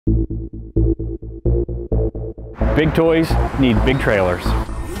Big toys need big trailers.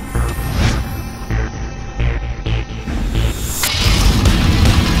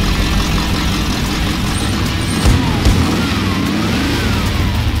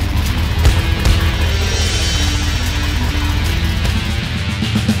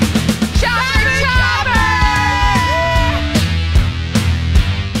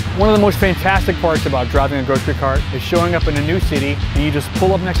 One of the most fantastic parts about driving a grocery cart is showing up in a new city and you just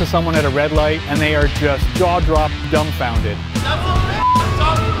pull up next to someone at a red light and they are just jaw-dropped, dumbfounded.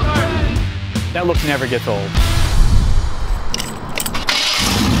 That look never gets old.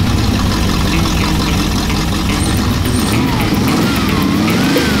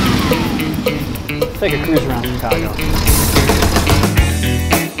 Let's take a cruise around Chicago.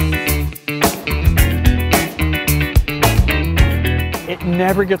 It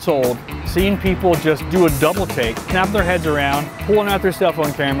never gets old seeing people just do a double take, snap their heads around, pulling out their cell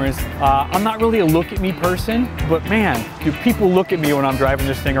phone cameras. I'm not really a look at me person, but man, do people look at me when I'm driving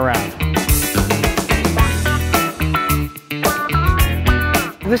this thing around.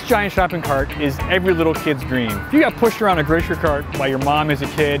 This giant shopping cart is every little kid's dream. If you got pushed around a grocery cart by your mom as a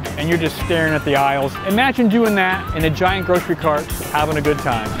kid and you're just staring at the aisles, imagine doing that in a giant grocery cart, having a good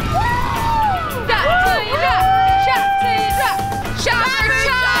time.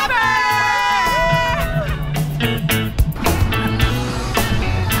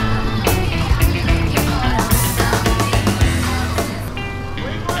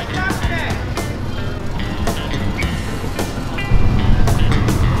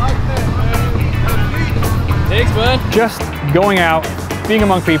 Thanks, bud. Just going out, being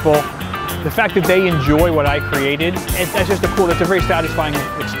among people, the fact that they enjoy what I created, that's just that's a very satisfying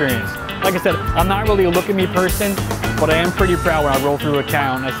experience. Like I said, I'm not really a look at me person, but I am pretty proud when I roll through a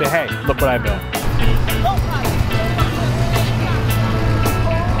town and I say, hey, look what I built.